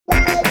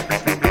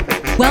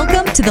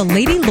Welcome to the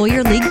Lady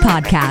Lawyer League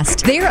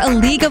podcast. They're a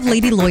league of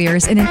lady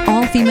lawyers in an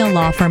all-female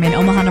law firm in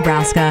Omaha,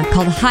 Nebraska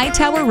called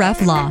Hightower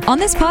Ref Law. On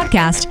this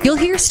podcast, you'll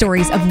hear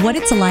stories of what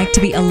it's like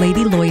to be a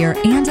lady lawyer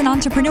and an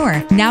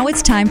entrepreneur. Now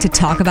it's time to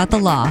talk about the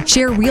law,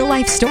 share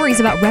real-life stories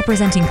about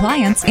representing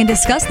clients, and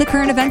discuss the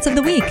current events of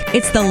the week.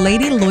 It's the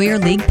Lady Lawyer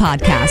League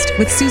podcast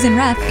with Susan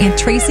Ref and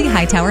Tracy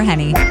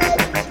Hightower-Henny.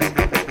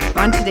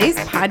 On today's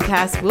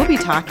podcast, we'll be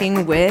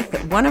talking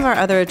with one of our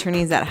other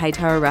attorneys at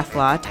Hightower Ref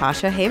Law,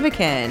 Tosha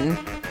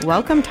Heavican.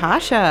 Welcome,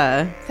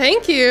 Tosha.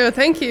 Thank you.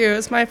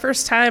 It's my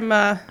first time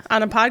on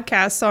a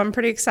podcast, so I'm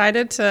pretty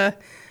excited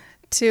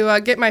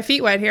to get my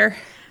feet wet here.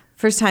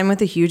 First time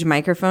with a huge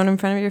microphone in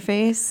front of your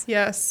face?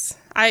 Yes.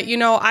 I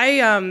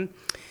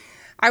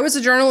was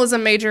a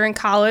journalism major in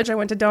college. I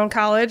went to Doane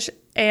College,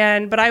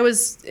 but I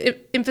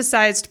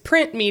emphasized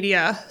print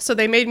media, so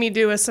they made me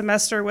do a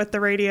semester with the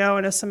radio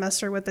and a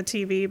semester with the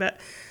TV, but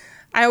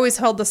I always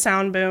held the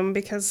sound boom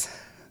because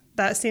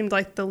that seemed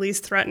like the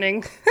least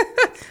threatening.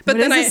 But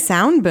what is a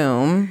sound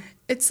boom?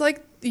 It's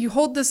like you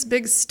hold this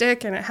big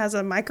stick and it has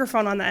a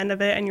microphone on the end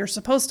of it, and you're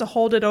supposed to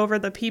hold it over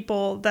the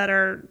people that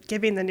are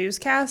giving the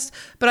newscast,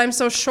 but I'm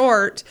so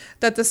short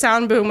that the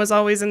sound boom was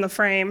always in the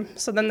frame,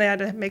 so then they had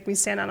to make me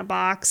stand on a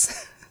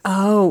box.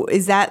 Oh,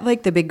 is that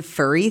like the big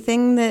furry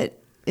thing that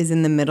is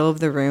in the middle of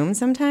the room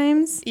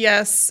sometimes?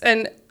 Yes,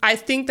 and I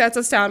think that's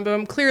a sound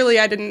boom. Clearly,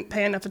 I didn't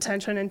pay enough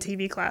attention in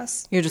TV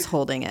class. You're just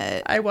holding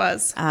it. I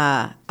was.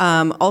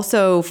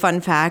 Also,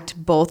 fun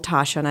fact, both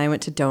Tosha and I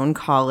went to Doane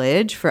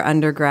College for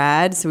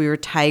undergrad, so we were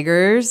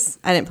Tigers.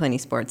 I didn't play any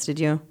sports, did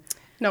you?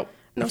 Nope,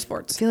 no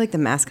sports. I feel like the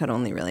mascot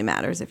only really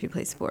matters if you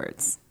play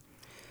sports.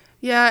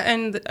 Yeah,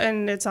 and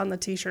it's on the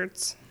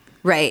T-shirts.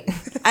 Right.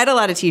 I had a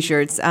lot of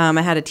T-shirts. I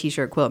had a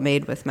T-shirt quilt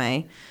made with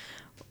my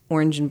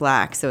orange and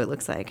black, so it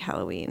looks like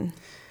Halloween.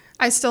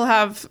 I still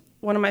have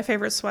one of my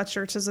favorite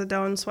sweatshirts is a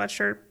Doane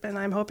sweatshirt, and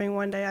I'm hoping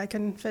one day I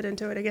can fit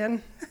into it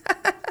again.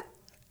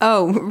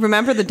 Oh,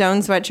 remember the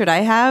Doane sweatshirt I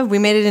have? We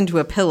made it into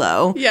a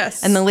pillow.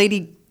 Yes. And the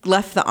lady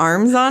left the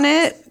arms on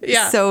it.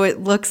 Yeah. So it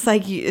looks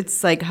like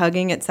it's like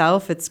hugging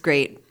itself. It's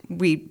great.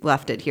 We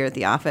left it here at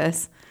the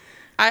office.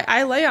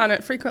 I lay on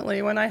it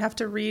frequently when I have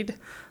to read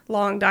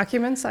long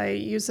documents. I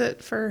use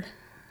it for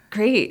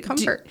great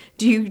comfort.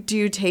 Do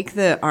you take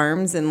the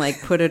arms and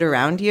like put it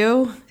around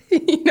you?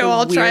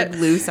 I'll try it.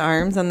 Loose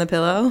arms on the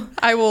pillow.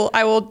 I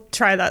will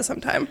try that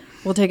sometime.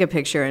 We'll take a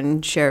picture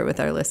and share it with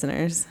our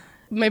listeners.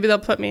 Maybe they'll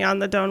put me on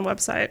the Doane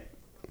website.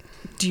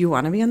 Do you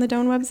want to be on the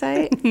Doane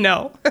website?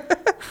 No.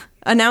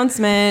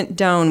 Announcement,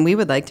 Doane. We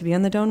would like to be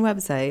on the Doane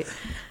website.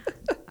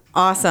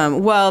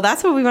 Awesome. Well,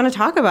 that's what we want to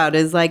talk about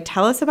is like,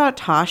 tell us about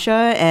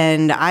Tosha.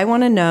 And I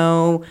want to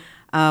know,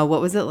 what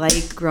was it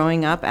like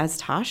growing up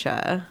as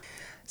Tosha?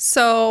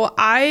 So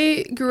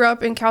I grew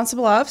up in Council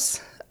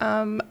Bluffs.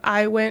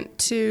 I went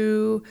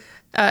to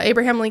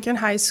Abraham Lincoln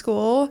High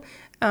School.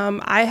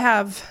 I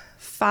have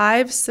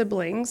 5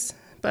 siblings,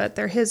 but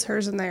they're his,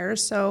 hers, and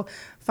theirs. So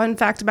fun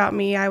fact about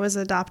me, I was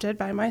adopted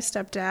by my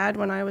stepdad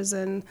when I was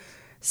in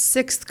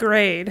 6th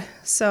grade.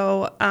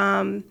 So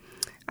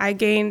I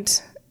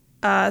gained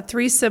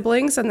 3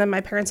 siblings, and then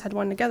my parents had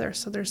one together.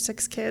 So there's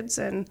 6 kids.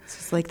 And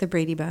it's like the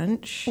Brady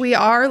Bunch. We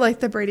are like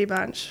the Brady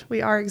Bunch.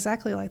 We are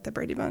exactly like the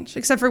Brady Bunch,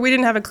 except for we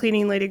didn't have a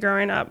cleaning lady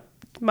growing up,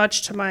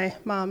 much to my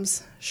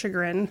mom's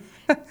chagrin.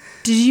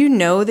 Did you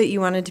know that you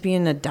wanted to be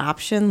an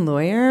adoption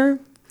lawyer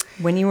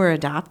when you were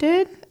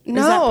adopted?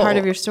 No. Or is that part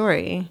of your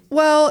story?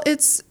 Well,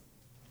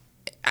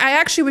 I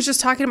actually was just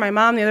talking to my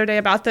mom the other day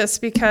about this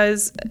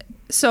because,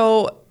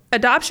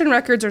 adoption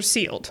records are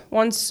sealed.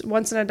 Once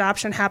an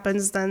adoption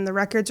happens, then the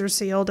records are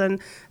sealed, and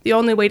the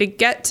only way to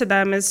get to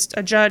them is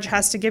a judge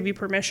has to give you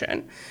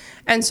permission.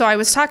 And so I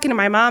was talking to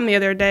my mom the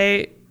other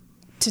day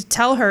to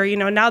tell her,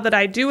 now that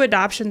I do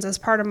adoptions as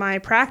part of my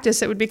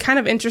practice, it would be kind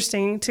of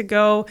interesting to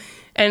go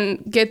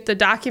and get the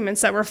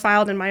documents that were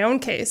filed in my own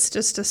case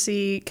just to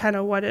see kind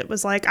of what it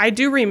was like. I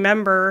do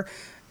remember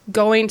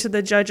going to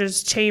the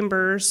judge's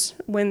chambers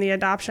when the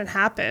adoption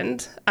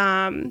happened.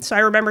 So I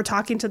remember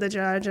talking to the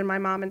judge, and my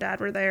mom and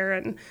dad were there,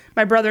 and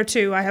my brother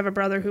too. I have a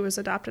brother who was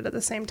adopted at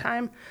the same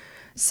time.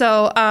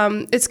 So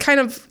it's kind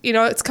of,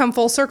 it's come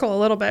full circle a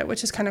little bit,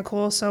 which is kind of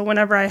cool. So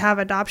whenever I have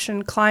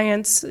adoption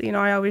clients,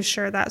 I always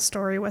share that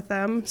story with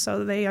them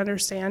so they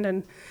understand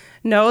and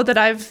know that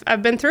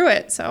I've been through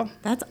it. So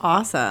that's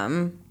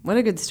awesome. What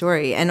a good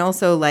story. And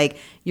also, like,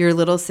 your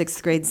little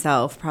 6th grade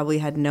self probably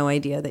had no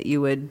idea that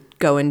you would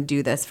go and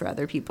do this for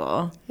other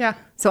people. Yeah.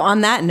 So on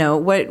that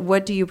note,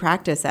 what do you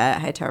practice at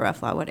Hightower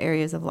Ref Law? What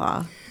areas of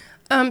law?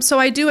 So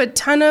I do a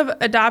ton of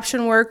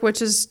adoption work,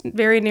 which is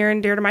very near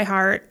and dear to my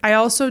heart. I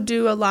also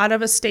do a lot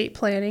of estate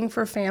planning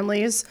for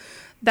families.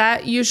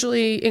 That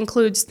usually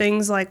includes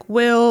things like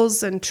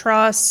wills and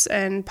trusts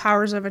and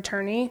powers of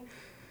attorney.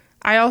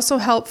 I also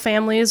help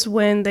families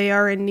when they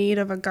are in need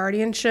of a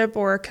guardianship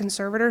or a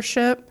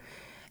conservatorship.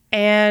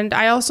 And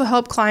I also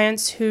help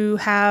clients who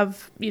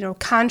have,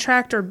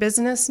 contract or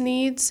business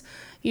needs.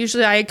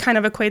 Usually I kind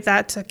of equate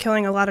that to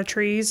killing a lot of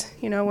trees,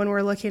 when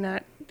we're looking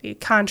at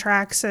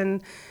contracts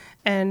and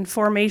and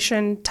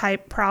formation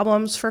type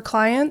problems for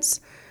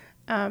clients.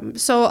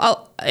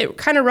 It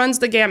kind of runs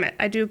the gamut.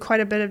 I do quite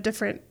a bit of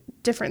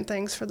different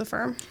things for the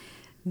firm.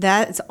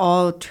 That's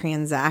all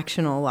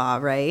transactional law,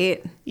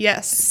 right?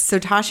 Yes. So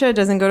Tosha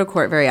doesn't go to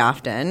court very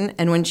often,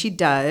 and when she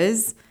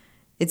does,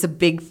 it's a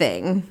big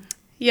thing.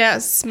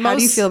 Yes. How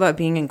do you feel about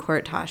being in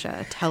court,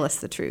 Tosha? Tell us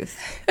the truth.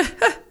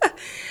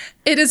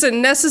 It is a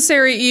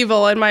necessary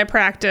evil in my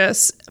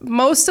practice.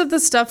 Most of the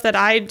stuff that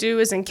I do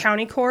is in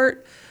county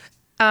court,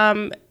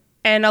 and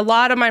a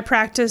lot of my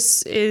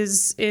practice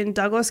is in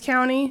Douglas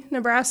County,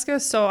 Nebraska,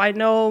 so I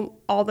know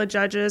all the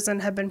judges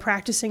and have been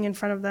practicing in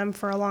front of them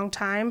for a long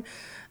time.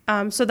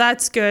 So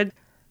that's good.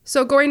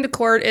 So going to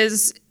court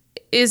is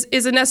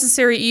a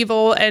necessary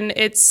evil, and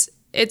it's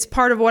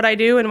part of what I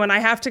do. And when I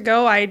have to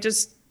go, I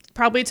just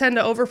probably tend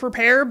to over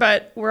prepare,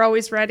 but we're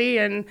always ready,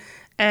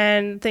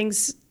 and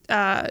things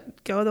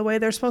go the way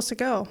they're supposed to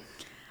go.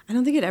 I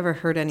don't think it ever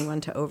hurt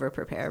anyone to over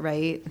prepare,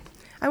 right?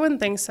 I wouldn't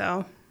think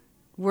so.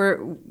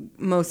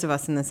 Most of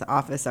us in this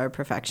office are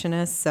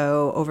perfectionists,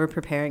 so over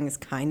preparing is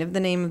kind of the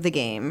name of the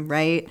game,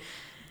 right?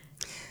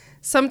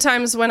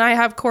 Sometimes when I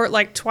have court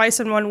like twice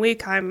in 1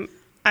 week, I'm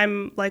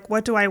like,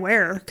 what do I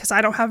wear? Because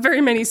I don't have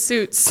very many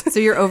suits. So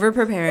you're over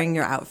preparing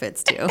your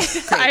outfits too.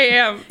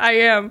 I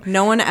am.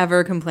 No one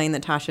ever complained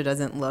that Tosha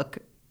doesn't look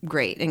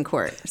great in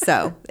court.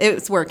 So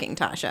it's working,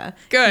 Tosha.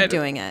 Good. Keep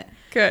doing it.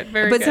 Good.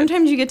 Very good. But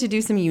sometimes you get to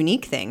do some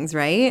unique things,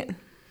 right?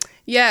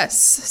 Yes.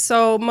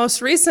 So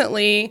most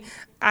recently,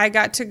 I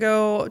got to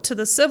go to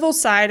the civil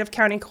side of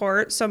county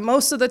court. So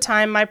most of the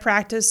time, my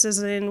practice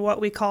is in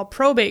what we call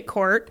probate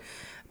court.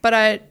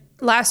 But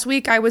last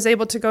week, I was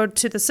able to go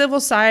to the civil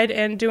side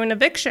and do an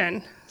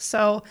eviction.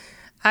 So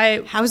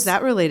How's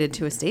that related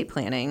to estate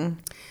planning?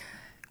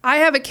 I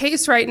have a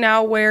case right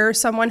now where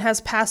someone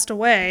has passed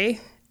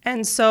away.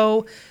 And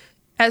so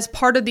as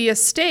part of the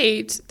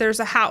estate, there's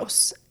a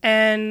house.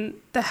 And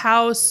the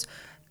house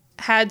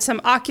had some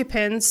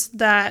occupants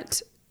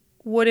that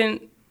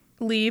wouldn't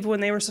leave when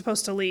they were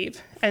supposed to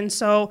leave. And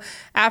so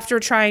after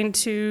trying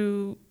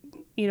to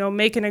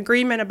make an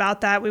agreement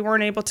about that, we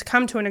weren't able to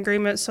come to an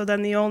agreement. So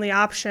then the only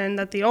option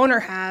that the owner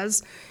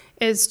has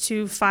is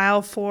to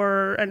file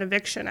for an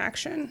eviction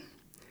action.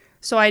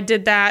 So I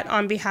did that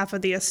on behalf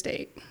of the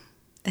estate.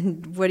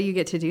 And what do you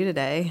get to do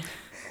today?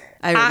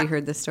 I already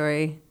heard the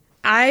story.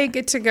 I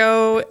get to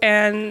go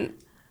and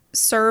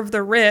serve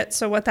the writ.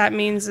 So what that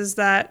means is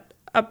that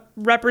a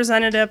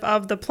representative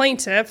of the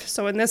plaintiff,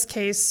 so in this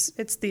case,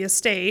 it's the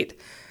estate,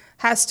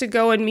 has to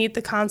go and meet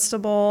the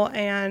constable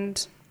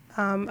and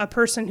a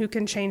person who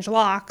can change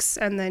locks,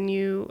 and then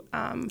you...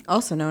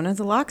 also known as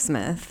a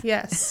locksmith.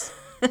 Yes.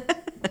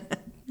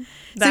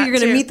 So you're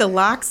going to meet the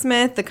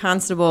locksmith, the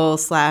constable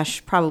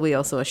 / probably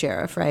also a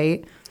sheriff,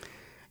 right?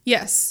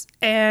 Yes.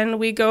 And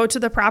we go to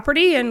the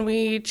property and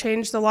we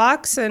change the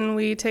locks and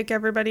we take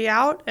everybody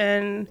out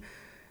and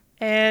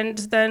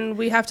then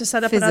we have to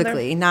set up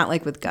physically, not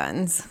like with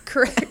guns.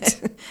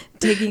 Correct.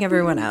 Taking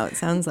everyone out,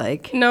 sounds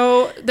like.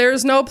 No,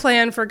 there's no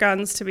plan for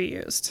guns to be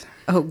used.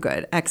 Oh,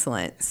 good.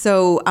 Excellent.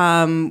 So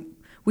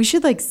we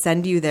should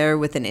send you there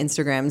with an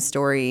Instagram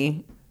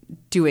story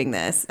doing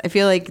this. I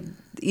feel like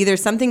either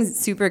something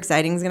super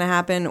exciting is going to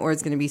happen or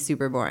it's going to be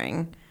super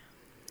boring.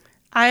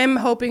 I am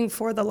hoping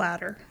for the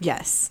latter.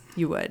 Yes,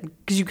 you would,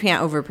 because you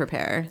can't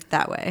over-prepare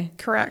that way.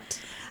 Correct.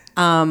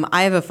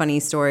 I have a funny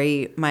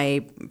story.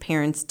 My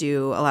parents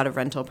do a lot of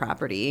rental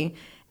property,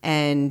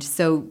 and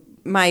so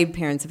my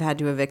parents have had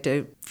to evict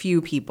a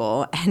few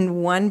people.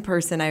 And one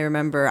person I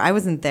remember, I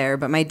wasn't there,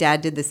 but my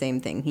dad did the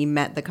same thing. He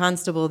met the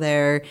constable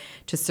there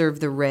to serve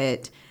the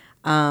writ.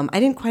 I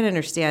didn't quite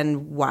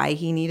understand why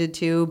he needed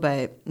to,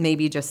 but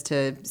maybe just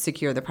to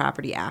secure the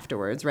property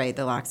afterwards, right?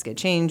 The locks get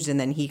changed, and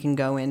then he can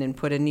go in and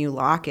put a new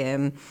lock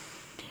in.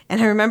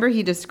 And I remember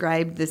he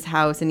described this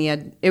house, and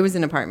it was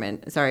an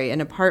apartment,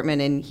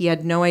 and he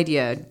had no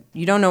idea.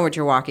 You don't know what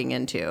you're walking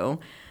into.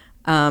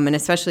 And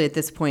especially at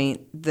this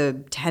point,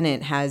 the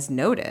tenant has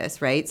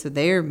notice, right? So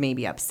they're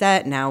maybe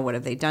upset. Now, what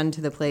have they done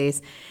to the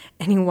place?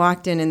 And he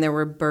walked in and there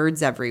were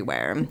birds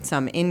everywhere,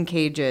 some in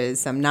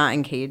cages, some not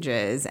in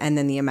cages, and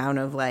then the amount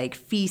of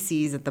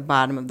feces at the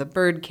bottom of the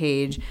bird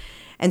cage.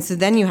 And so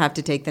then you have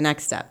to take the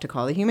next step to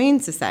call the Humane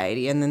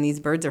Society. And then these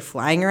birds are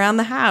flying around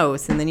the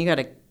house, and then you got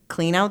to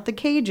clean out the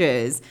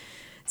cages.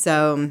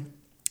 So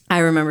I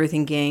remember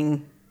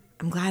thinking,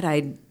 I'm glad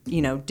I,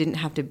 didn't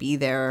have to be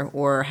there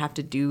or have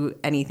to do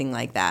anything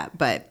like that.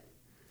 But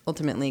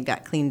ultimately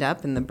got cleaned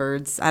up, and the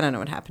birds, I don't know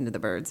what happened to the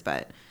birds,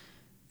 but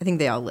I think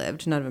they all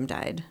lived. None of them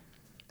died.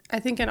 I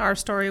think in our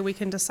story, we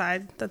can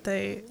decide that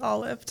they all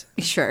lived.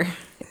 Sure.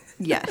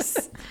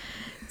 Yes.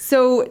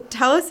 So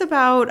tell us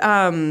about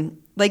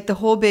the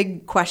whole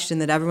big question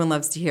that everyone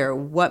loves to hear.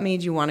 What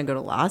made you want to go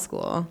to law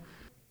school?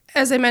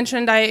 As I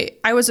mentioned, I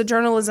was a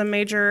journalism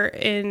major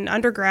in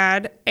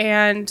undergrad,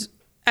 and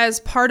as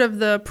part of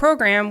the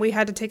program, we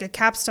had to take a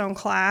capstone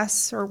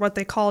class, or what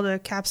they called a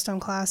capstone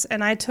class,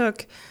 and I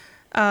took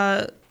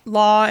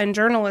law and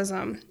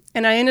journalism.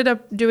 And I ended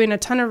up doing a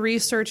ton of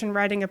research and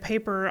writing a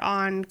paper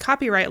on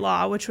copyright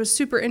law, which was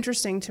super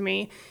interesting to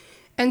me.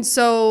 And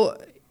so,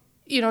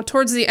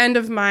 towards the end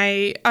of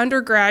my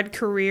undergrad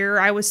career,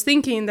 I was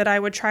thinking that I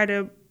would try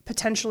to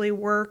potentially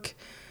work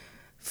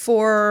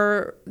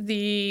for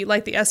the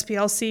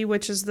SPLC,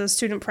 which is the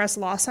Student Press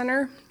Law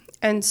Center.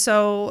 And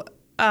so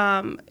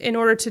in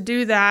order to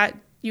do that,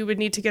 you would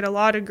need to get a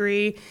law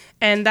degree.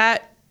 And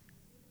that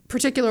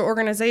particular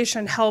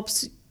organization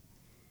helps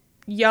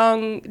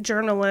young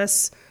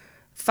journalists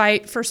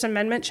fight First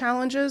Amendment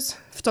challenges.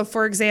 So,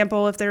 for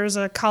example, if there's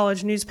a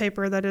college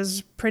newspaper that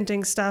is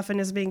printing stuff and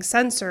is being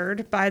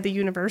censored by the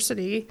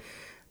university,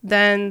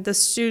 then the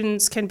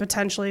students can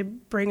potentially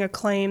bring a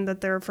claim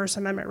that their First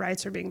Amendment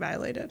rights are being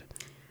violated.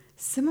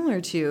 Similar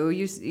to,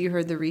 you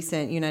heard the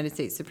recent United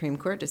States Supreme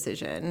Court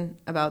decision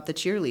about the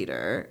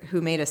cheerleader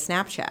who made a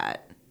Snapchat.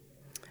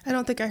 I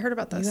don't think I heard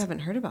about this. You haven't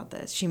heard about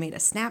this. She made a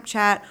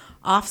Snapchat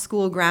off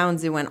school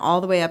grounds. It went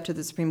all the way up to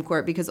the Supreme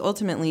Court because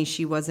ultimately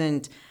she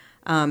wasn't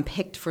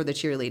picked for the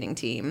cheerleading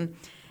team.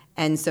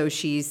 And so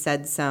she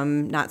said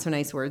some not so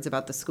nice words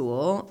about the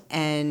school,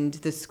 and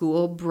the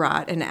school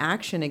brought an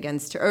action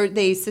against her, or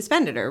they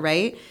suspended her,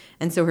 right?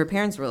 And so her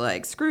parents were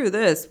like, screw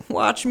this,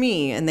 watch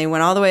me. And they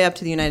went all the way up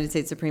to the United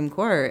States Supreme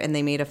Court, and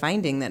they made a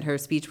finding that her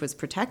speech was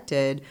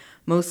protected,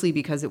 mostly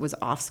because it was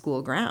off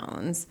school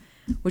grounds,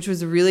 which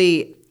was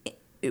really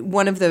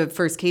one of the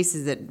first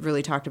cases that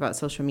really talked about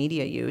social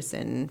media use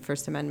and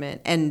First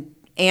Amendment and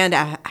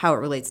how it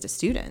relates to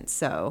students.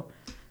 So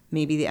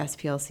maybe the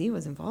SPLC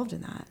was involved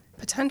in that.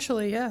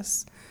 Potentially,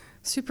 yes.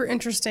 Super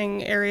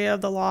interesting area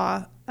of the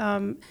law.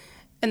 And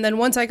then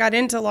once I got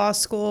into law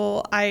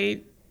school,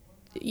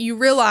 you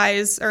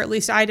realize, or at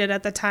least I did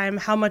at the time,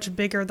 how much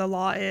bigger the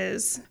law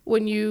is.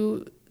 When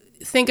you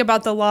think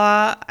about the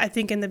law, I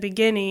think in the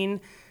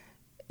beginning,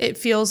 it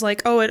feels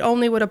like, it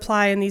only would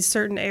apply in these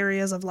certain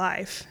areas of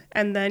life.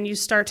 And then you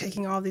start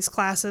taking all these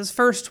classes,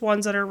 first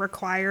ones that are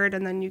required,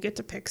 and then you get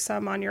to pick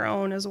some on your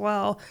own as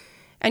well.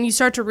 And you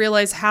start to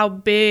realize how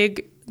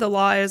big the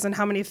law is and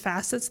how many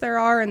facets there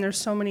are, and there's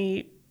so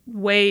many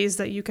ways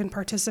that you can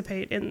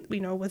participate in,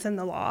 within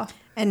the law.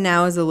 And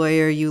now as a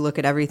lawyer, you look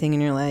at everything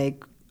and you're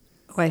like,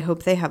 I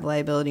hope they have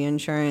liability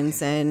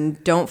insurance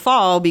and don't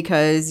fall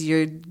because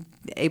you're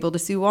able to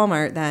sue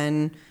Walmart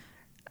then.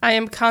 I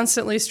am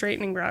constantly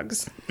straightening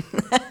rugs.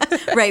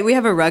 Right. We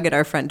have a rug at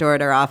our front door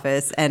at our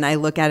office, and I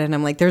look at it and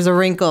I'm like, there's a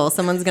wrinkle.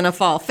 Someone's going to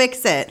fall.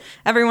 Fix it.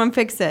 Everyone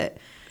fix it.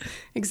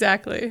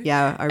 Exactly.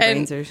 Yeah, our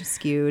brains are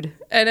skewed.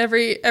 And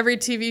every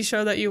TV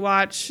show that you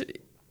watch,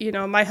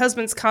 my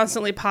husband's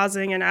constantly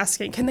pausing and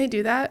asking, can they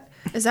do that?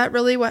 Is that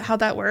really how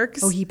that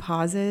works? Oh, he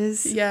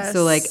pauses? Yes.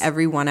 So like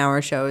every 1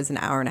 hour show is an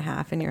hour and a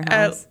half in your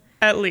house?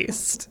 At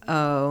least.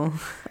 Oh.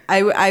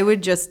 I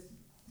would just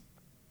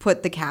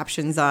put the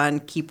captions on,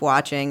 keep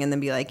watching, and then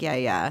be like,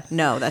 yeah.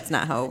 No, that's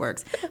not how it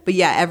works. But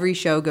yeah, every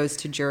show goes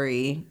to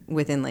jury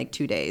within like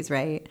 2 days,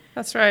 right?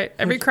 That's right.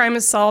 Every crime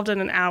is solved in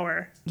an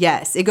hour.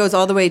 Yes. It goes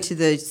all the way to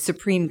the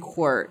Supreme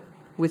Court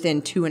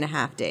within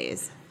 2.5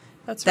 days.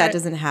 That's right. That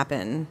doesn't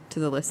happen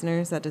to the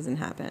listeners. That doesn't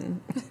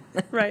happen.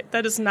 Right.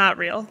 That is not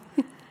real.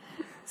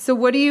 So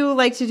what do you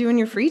like to do in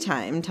your free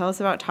time? Tell us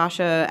about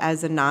Tosha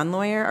as a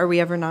non-lawyer. Are we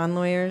ever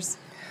non-lawyers?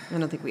 I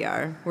don't think we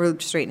are. We're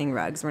straightening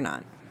rugs. We're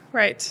not.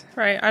 Right.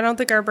 I don't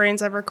think our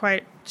brains ever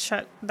quite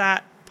shut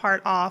that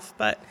part off,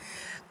 but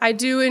I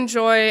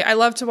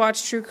love to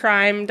watch true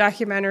crime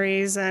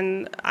documentaries,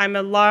 and I'm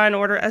a Law &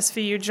 Order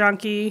SVU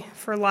junkie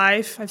for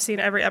life. I've seen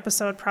every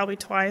episode probably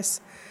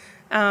twice.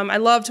 I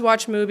love to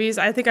watch movies.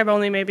 I think I've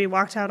only maybe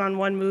walked out on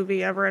one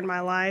movie ever in my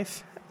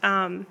life.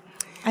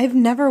 I've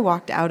never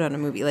walked out on a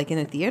movie, like in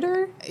a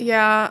theater.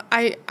 Yeah,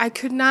 I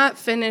could not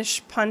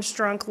finish Punch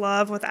Drunk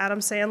Love with Adam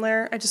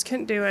Sandler. I just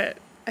couldn't do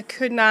it. I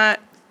could not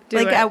do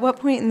it. At what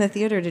point in the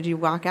theater did you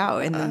walk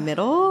out? In the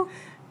middle?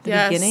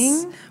 The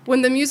beginning?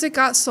 When the music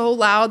got so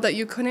loud that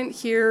you couldn't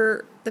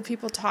hear the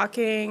people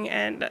talking,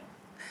 and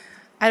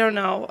I don't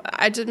know.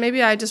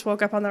 Maybe I just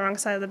woke up on the wrong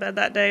side of the bed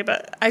that day,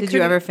 but Did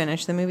you ever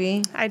finish the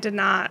movie? I did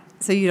not.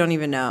 So you don't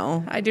even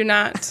know? I do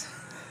not.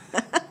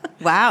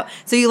 Wow.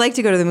 So you like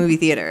to go to the movie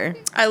theater?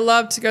 I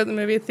love to go to the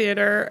movie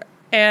theater.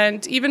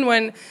 And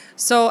even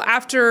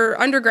after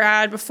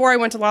undergrad, before I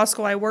went to law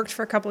school, I worked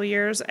for a couple of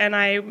years, and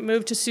I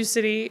moved to Sioux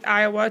City,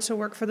 Iowa to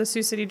work for the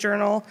Sioux City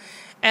Journal.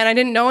 And I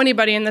didn't know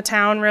anybody in the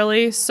town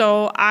really.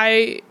 So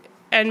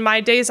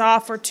my days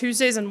off were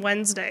Tuesdays and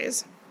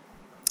Wednesdays.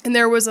 And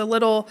there was a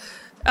little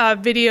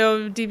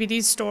video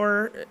DVD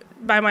store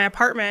by my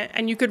apartment,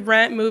 and you could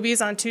rent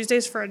movies on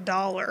Tuesdays for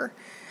 $1.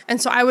 And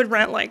so I would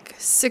rent like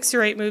 6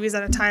 or 8 movies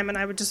at a time, and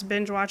I would just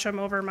binge watch them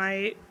over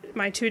my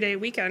 2-day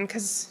weekend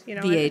because,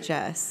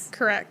 VHS.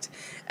 Correct.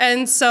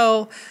 And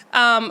so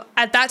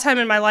at that time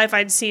in my life,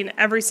 I'd seen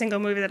every single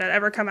movie that had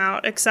ever come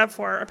out except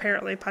for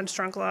apparently Punch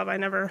Drunk Love. I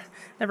never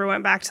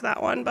went back to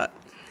that one. But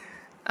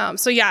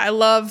so yeah, I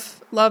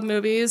love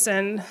movies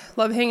and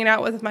love hanging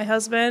out with my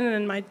husband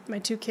and my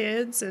 2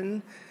 kids,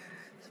 and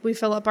we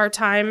fill up our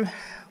time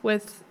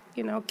with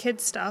kid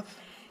stuff.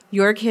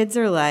 Your kids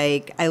are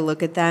like, I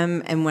look at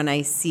them, and when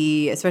I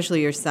see,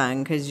 especially your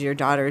son, because your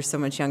daughter is so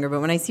much younger,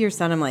 but when I see your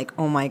son, I'm like,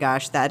 oh my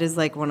gosh, that is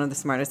like one of the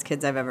smartest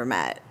kids I've ever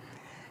met.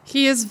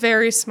 He is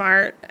very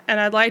smart, and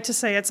I'd like to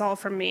say it's all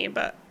from me,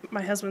 but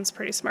my husband's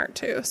pretty smart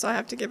too, so I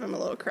have to give him a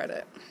little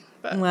credit.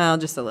 But Well,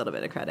 just a little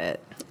bit of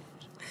credit.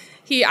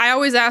 I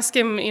always ask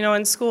him,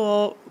 in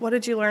school, what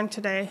did you learn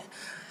today?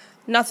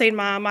 Nothing,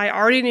 Mom. I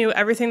already knew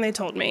everything they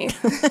told me.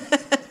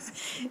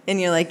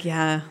 And you're like,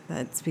 yeah,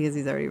 that's because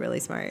he's already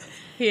really smart.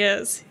 He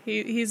is.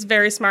 He's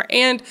very smart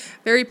and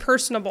very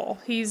personable.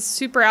 He's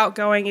super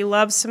outgoing. He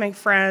loves to make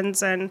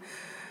friends and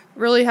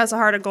really has a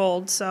heart of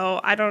gold. So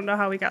I don't know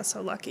how we got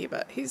so lucky,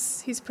 but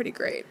he's pretty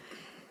great.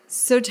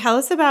 So tell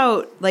us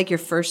about like your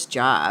first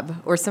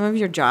job or some of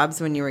your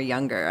jobs when you were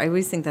younger. I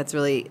always think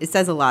it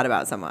says a lot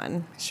about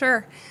someone.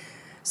 Sure.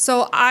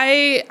 So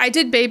I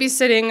did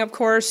babysitting, of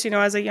course,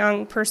 as a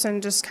young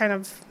person, just kind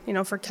of,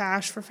 for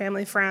cash, for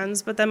family,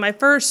 friends. But then my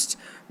first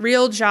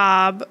real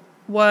job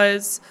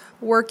was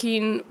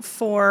working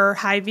for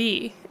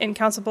Hy-Vee in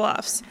Council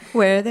Bluffs.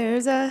 Where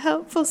there's a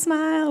helpful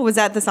smile. Was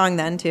that the song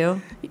then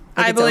too?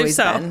 Like I believe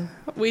so. Been.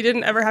 We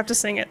didn't ever have to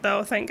sing it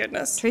though, thank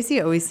goodness.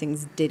 Tracy always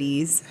sings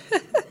ditties.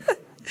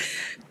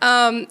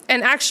 And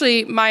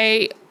actually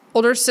my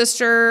older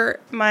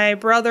sister, my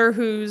brother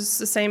who's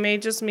the same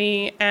age as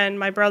me, and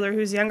my brother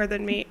who's younger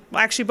than me.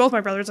 Well, actually, both my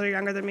brothers are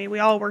younger than me. We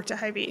all worked at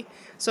Hy-Vee.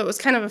 So it was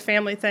kind of a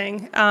family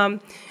thing. And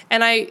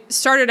I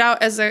started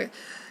out as a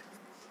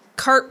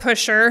cart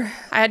pusher.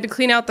 I had to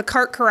clean out the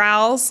cart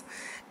corrals.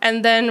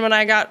 And then when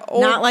I got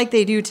old... Not like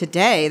they do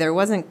today. There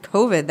wasn't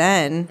COVID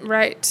then.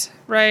 Right.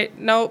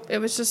 Nope. It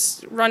was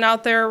just run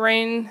out there,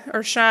 rain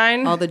or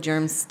shine. All the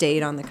germs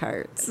stayed on the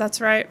carts. That's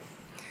right.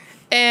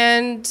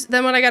 And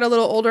then when I got a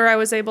little older, I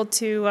was able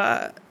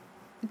to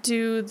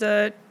do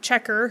the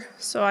checker.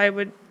 So I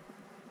would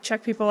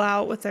check people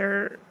out with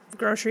their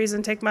groceries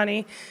and take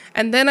money.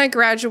 And then I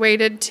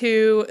graduated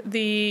to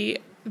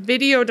the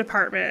video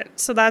department.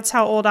 So that's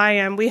how old I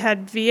am. We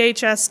had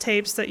VHS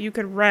tapes that you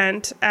could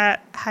rent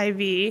at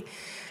Hy-Vee.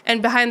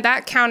 And behind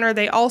that counter,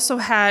 they also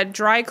had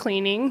dry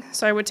cleaning.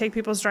 So I would take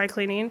people's dry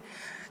cleaning.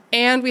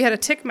 And we had a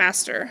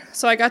Ticketmaster.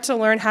 So I got to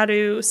learn how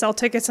to sell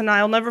tickets. And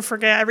I'll never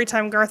forget, every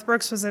time Garth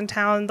Brooks was in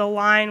town, the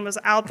line was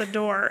out the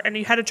door. And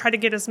you had to try to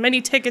get as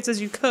many tickets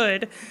as you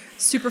could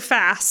super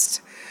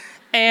fast.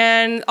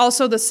 And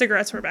also the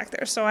cigarettes were back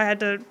there. So I had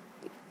to,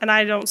 and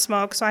I don't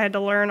smoke, so I had to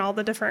learn all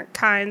the different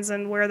kinds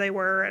and where they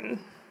were. And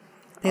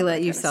they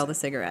let you sell the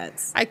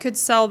cigarettes. I could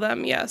sell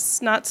them,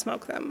 yes. Not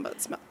smoke them,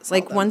 but sell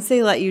like them. Once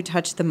they let you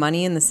touch the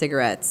money in the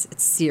cigarettes,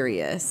 it's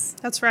serious.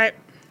 That's right.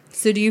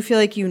 So do you feel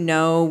like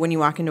when you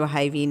walk into a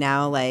Hy-Vee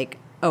now, like,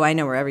 oh, I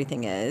know where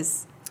everything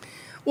is?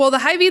 Well, the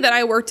Hy-Vee that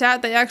I worked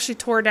at, they actually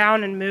tore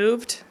down and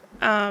moved.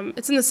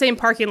 It's in the same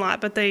parking lot,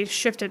 but they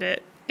shifted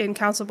it in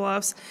Council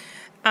Bluffs.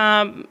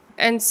 And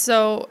it's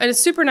a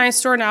super nice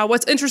store now.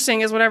 What's interesting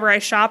is whenever I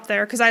shop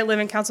there, because I live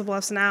in Council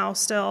Bluffs now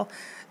still,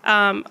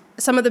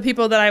 some of the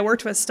people that I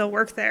worked with still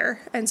work there.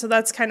 And so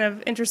that's kind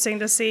of interesting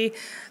to see.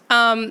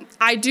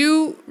 I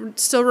do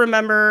still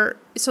remember,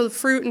 so the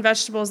fruit and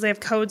vegetables, they have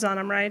codes on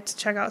them, right, to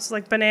check out. So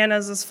like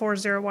bananas is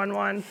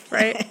 4011,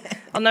 right?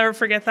 I'll never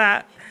forget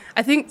that.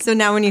 I think. So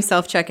now when you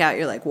self-checkout,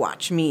 you're like,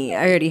 watch me.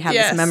 I already have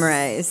this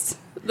memorized.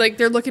 Like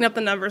they're looking up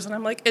the numbers and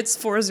I'm like, it's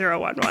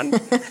 4011.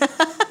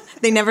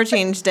 They never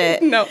changed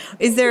it. No.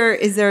 Is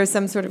there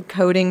some sort of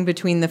coding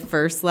between the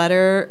first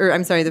letter,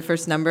 the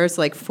first number?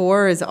 So like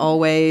 4 is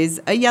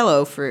always a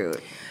yellow fruit.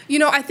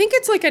 I think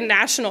it's like a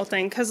national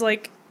thing because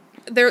like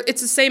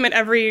it's the same at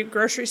every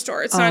grocery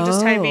store. It's not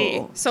just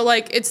Hy-Vee. So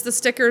like it's the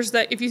stickers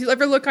that if you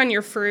ever look on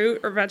your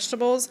fruit or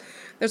vegetables,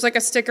 there's like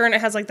a sticker and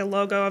it has like the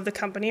logo of the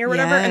company or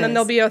whatever. Yes. And then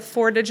there'll be a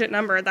 4-digit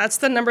number. That's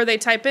the number they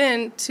type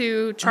in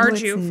to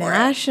charge you for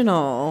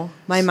national.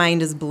 My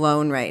mind is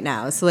blown right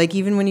now. So like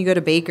even when you go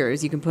to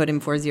Baker's, you can put in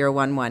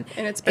 4011.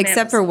 And it's bananas.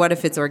 Except for what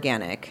if it's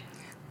organic?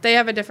 They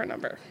have a different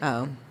number.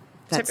 Oh.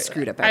 That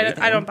screwed up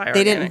everything. I don't buy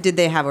organic. Did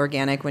they have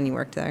organic when you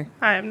worked there?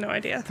 I have no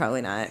idea.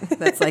 Probably not.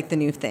 That's like the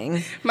new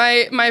thing.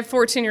 My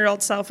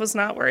 14-year-old self was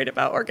not worried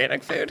about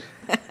organic food.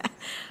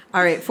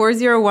 All right,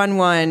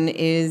 4011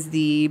 is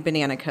the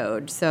banana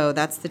code. So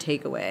that's the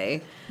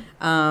takeaway.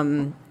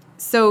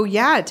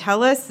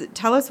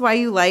 Tell us why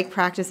you like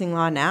practicing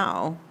law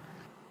now.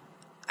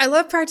 I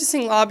love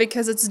practicing law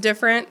because it's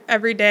different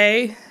every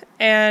day.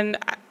 And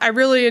I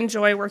really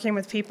enjoy working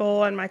with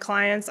people and my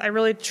clients. I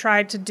really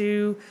try to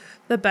do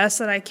the best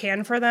that I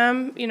can for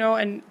them,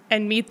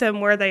 and meet them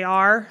where they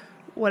are,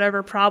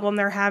 whatever problem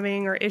they're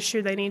having or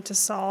issue they need to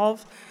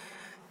solve.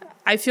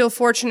 I feel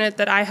fortunate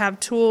that I have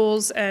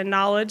tools and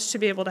knowledge to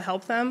be able to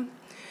help them.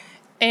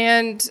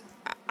 And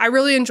I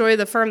really enjoy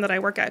the firm that I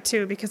work at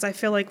too, because I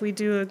feel like we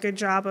do a good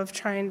job of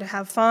trying to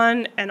have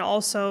fun and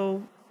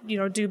also,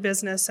 do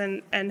business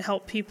and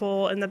help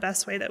people in the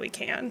best way that we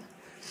can.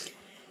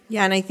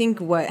 Yeah, and I think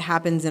what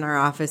happens in our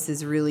office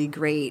is really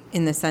great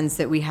in the sense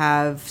that we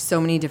have so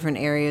many different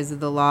areas of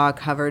the law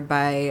covered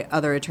by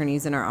other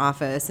attorneys in our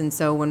office. And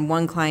so when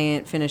one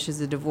client finishes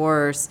a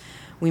divorce,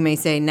 we may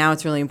say, now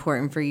it's really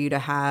important for you to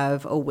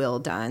have a will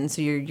done.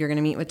 So you're going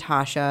to meet with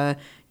Tosha.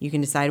 You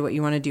can decide what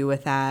you want to do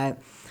with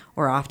that.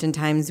 Or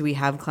oftentimes we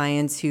have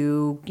clients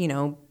who,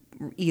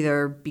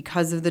 either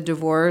because of the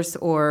divorce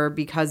or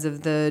because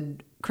of the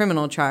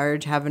criminal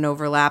charge have an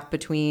overlap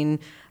between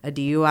a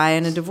DUI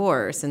and a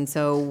divorce. And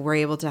so we're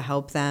able to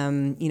help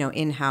them,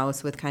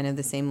 in-house with kind of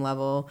the same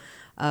level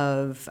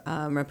of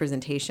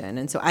representation.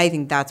 And so I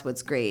think that's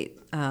what's great.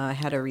 I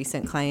had a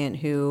recent client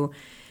who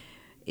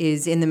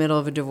is in the middle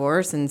of a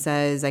divorce and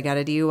says, I got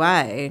a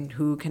DUI.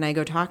 Who can I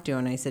go talk to?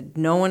 And I said,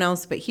 no one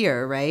else but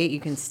here, right? You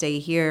can stay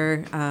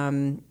here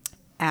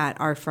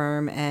at our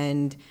firm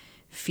and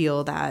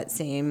feel that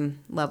same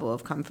level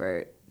of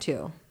comfort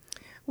too.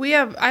 I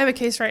have a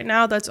case right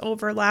now that's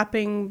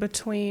overlapping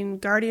between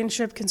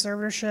guardianship,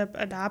 conservatorship,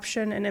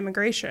 adoption, and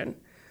immigration.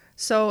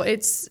 So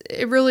it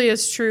really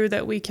is true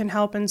that we can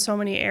help in so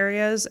many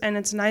areas, and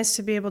it's nice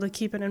to be able to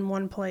keep it in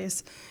one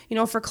place.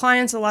 For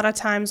clients, a lot of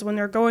times when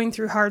they're going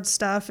through hard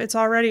stuff, it's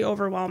already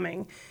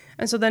overwhelming.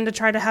 And so then to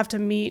try to have to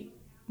meet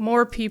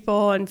more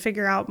people and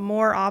figure out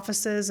more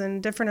offices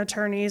and different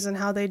attorneys and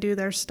how they do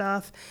their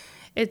stuff,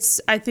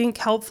 it's, I think,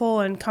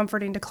 helpful and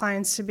comforting to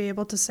clients to be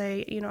able to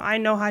say, I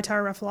know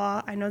Hightower Ref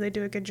Law, I know they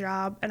do a good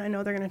job, and I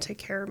know they're going to take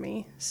care of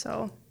me.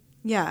 So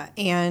yeah,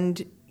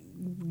 and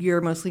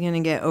you're mostly going to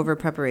get over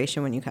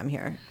preparation when you come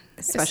here,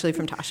 especially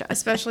from Tosha.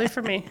 Especially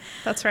for me.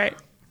 That's right.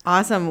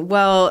 Awesome.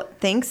 Well,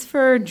 thanks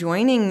for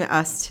joining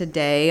us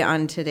today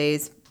on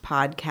today's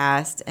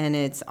podcast, and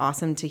it's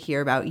awesome to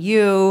hear about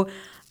you.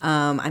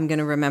 I'm going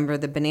to remember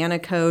the banana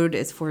code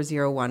is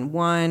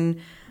 4011.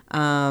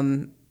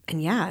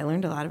 And yeah, I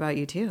learned a lot about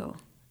you too.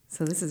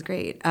 So this is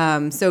great.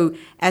 So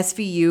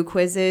SVU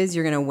quizzes,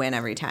 you're going to win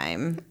every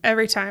time.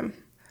 Every time.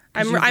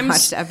 I'm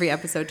watched every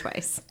episode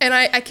twice. And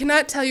I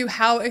cannot tell you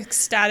how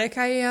ecstatic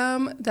I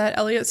am that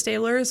Elliot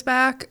Stabler is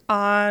back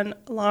on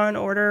Law and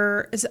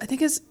Order. I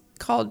think it's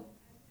called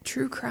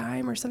True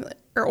Crime or something,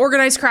 or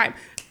Organized Crime.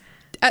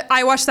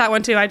 I watched that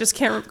one too. I just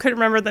couldn't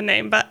remember the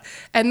name,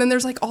 and then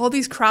there's like all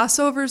these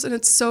crossovers, and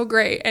it's so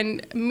great.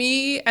 And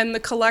me and the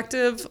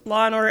collective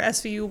Law and Order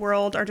SVU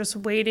world are just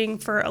waiting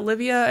for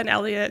Olivia and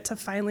Elliot to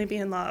finally be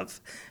in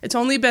love. It's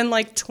only been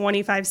like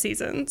 25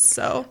 seasons,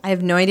 so I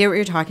have no idea what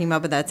you're talking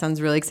about, but that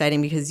sounds really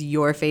exciting because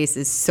your face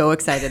is so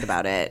excited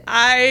about it.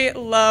 I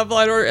love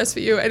Law and Order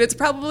SVU, and it's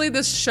probably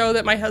the show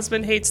that my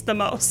husband hates the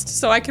most.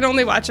 So I can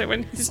only watch it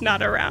when he's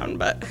not around,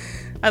 but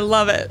I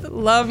love it.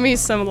 Love me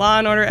some Law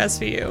and Order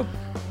SVU.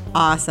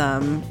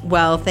 Awesome.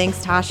 Well,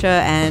 thanks, Tosha,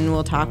 and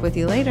we'll talk with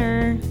you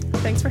later.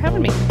 Thanks for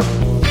having me.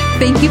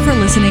 Thank you for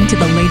listening to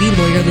the Lady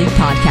Lawyer League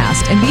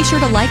podcast, and be sure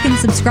to like and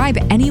subscribe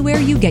anywhere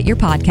you get your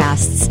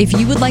podcasts. If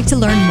you would like to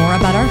learn more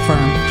about our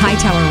firm,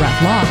 Hightower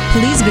Ref Law,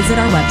 please visit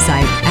our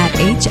website at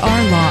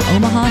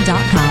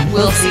hrlawomaha.com.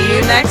 We'll see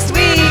you next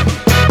week.